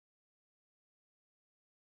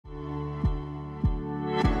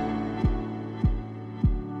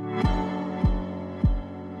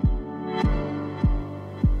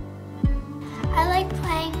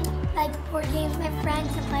board games with my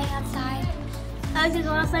friends and playing outside. I like to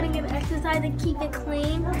go outside and get exercise and keep it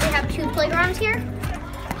clean. We have 2 playgrounds here.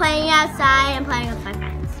 Playing outside and playing with my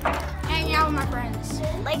friends. Hanging out with my friends.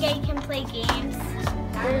 Like I can play games.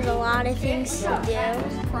 There's a lot of things to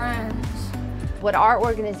do. Friends. What our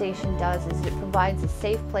organization does is it provides a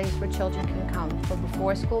safe place where children can come for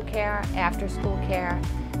before school care, after school care,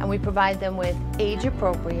 and we provide them with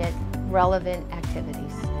age-appropriate, relevant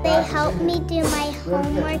activities. They help me do my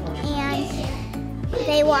homework and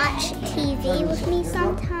they watch TV with me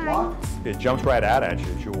sometimes. It jumps right out at you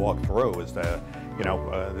as you walk through. Is that,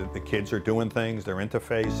 the kids are doing things, they're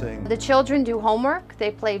interfacing. The children do homework,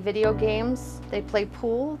 they play video games, they play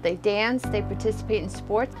pool, they dance, they participate in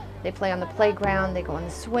sports, they play on the playground, they go on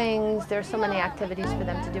the swings. There's so many activities for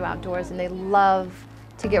them to do outdoors, and they love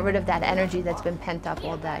to get rid of that energy that's been pent up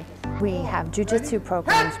all day. We have jiu-jitsu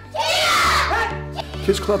programs.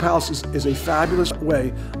 Kids Clubhouse is a fabulous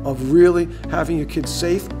way of really having your kids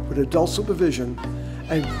safe with adult supervision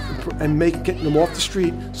and getting them off the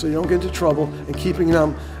street so they don't get into trouble, and keeping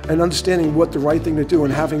them and understanding what the right thing to do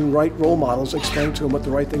and having right role models explain to them what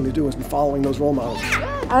the right thing to do is and following those role models.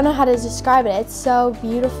 I don't know how to describe it. It's so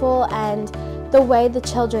beautiful, and the way the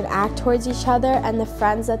children act towards each other and the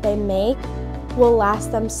friends that they make will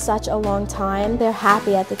last them such a long time. They're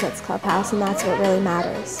happy at the Kids Clubhouse, and that's what really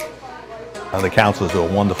matters. The counselors do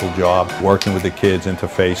a wonderful job working with the kids,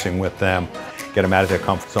 interfacing with them, get them out of their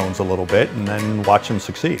comfort zones a little bit, and then watch them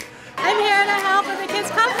succeed. I'm here to help with the Kids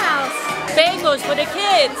Clubhouse. Bagels for the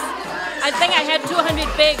kids. I think I had 200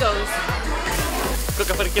 bagels.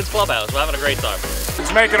 Cooking for the Kids Clubhouse. We're having a great time.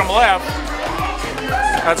 It's making them laugh.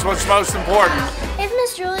 That's what's most important. If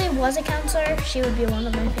Miss Julie was a counselor, she would be one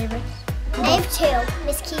of my favorites. I have 2,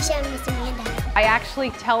 Miss Keisha and Miss Amanda. I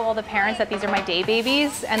actually tell all the parents that these are my day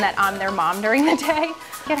babies and that I'm their mom during the day.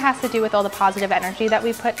 It has to do with all the positive energy that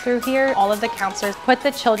we put through here. All of the counselors put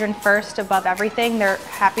the children first above everything. Their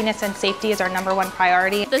happiness and safety is our #1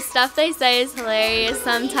 priority. The stuff they say is hilarious.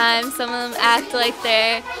 Sometimes some of them act like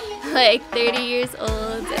they're like 30 years old.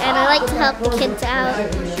 And I like to help the kids out.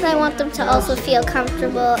 I want them to also feel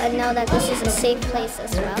comfortable and know that this is a safe place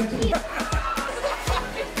as well.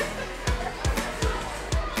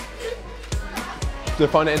 They're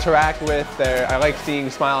fun to interact with. I like seeing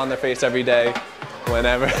a smile on their face every day.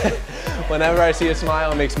 Whenever I see a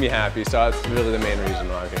smile, it makes me happy. So that's really the main reason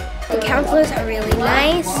why I'm here. The counselors are really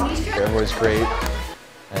nice. Everybody's great,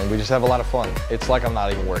 and we just have a lot of fun. It's like I'm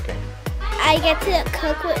not even working. I get to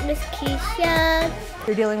cook with Miss Keisha.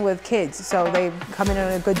 You're dealing with kids, so they come in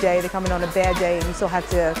on a good day, they come in on a bad day, and you still have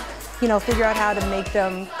to, figure out how to make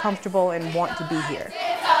them comfortable and want to be here.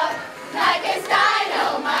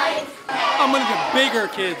 I'm gonna get bigger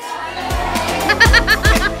kids.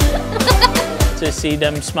 To see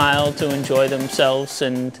them smile, to enjoy themselves,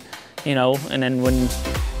 and and then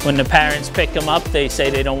when the parents pick them up, they say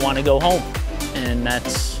they don't want to go home, and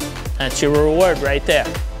that's your reward right there.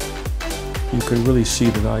 You could really see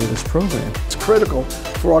the value of this program. It's critical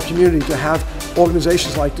for our community to have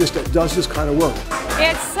organizations like this that does this kind of work.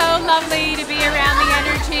 It's so lovely to be around the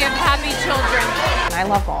energy of happy children. I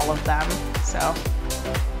love all of them, so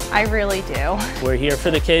I really do. We're here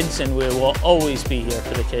for the kids, and we will always be here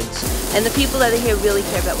for the kids. And the people that are here really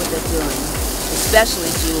care about what they're doing,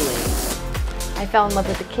 especially Julie. I fell in love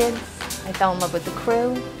with the kids, I fell in love with the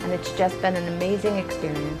crew, and it's just been an amazing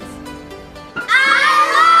experience.